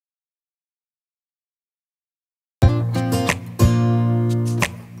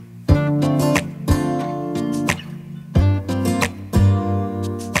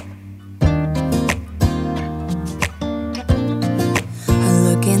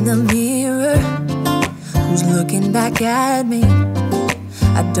in the mirror, who's looking back at me?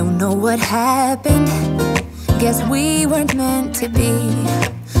 I don't know what happened, guess we weren't meant to be.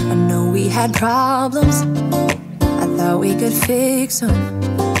 I know we had problems, I thought we could fix them,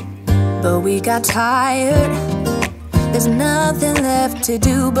 but we got tired. There's nothing left to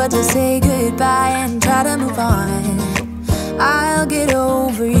do but to say goodbye and try to move on. I'll get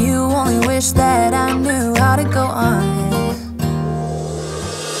over you, only wish that I knew how to go on.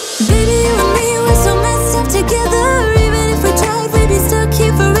 Baby, you and me, we're so messed up together. Even if we tried, we'd be stuck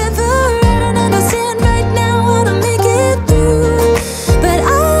here forever. I don't understand right now how to make it through, but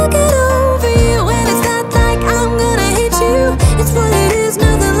I'll get over you, and it's not like I'm gonna hate you. It's what it is,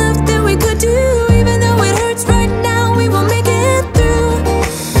 nothing left that we could do. Even though it hurts right now, we will make it through.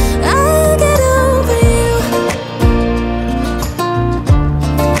 I'll get over you,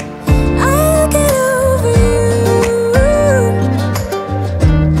 I'll get over you.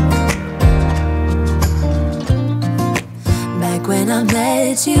 Back when I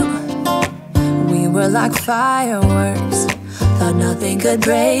met you, we were like fireworks, thought nothing could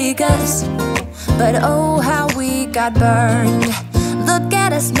break us, but oh how we got burned. Look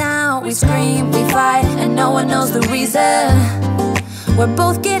at us now, we scream, we fight, and no one knows the reason. We're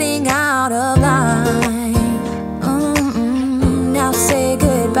both getting out of line. Now say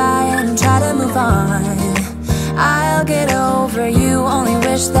goodbye and try to move on. I'll get over you, only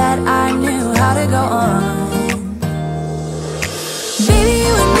wish that I knew how to go on. Baby,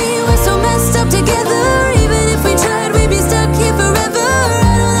 you and me, we're so messed up together. Even if we tried, we'd be stuck here forever.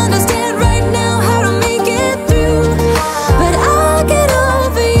 I don't understand right now how to make it through, but I'll get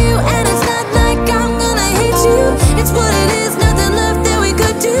over you, and it's not like I'm gonna hate you. It's what it is, nothing left that we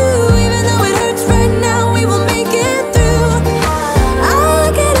could do. Even though it hurts right now, we will make it through.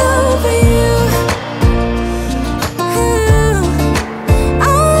 I'll get over you,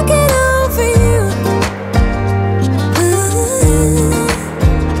 I'll get over you.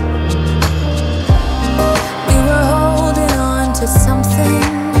 We were holding on to something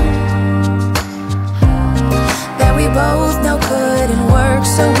that we both know couldn't work,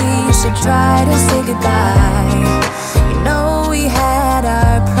 so we should try to say goodbye.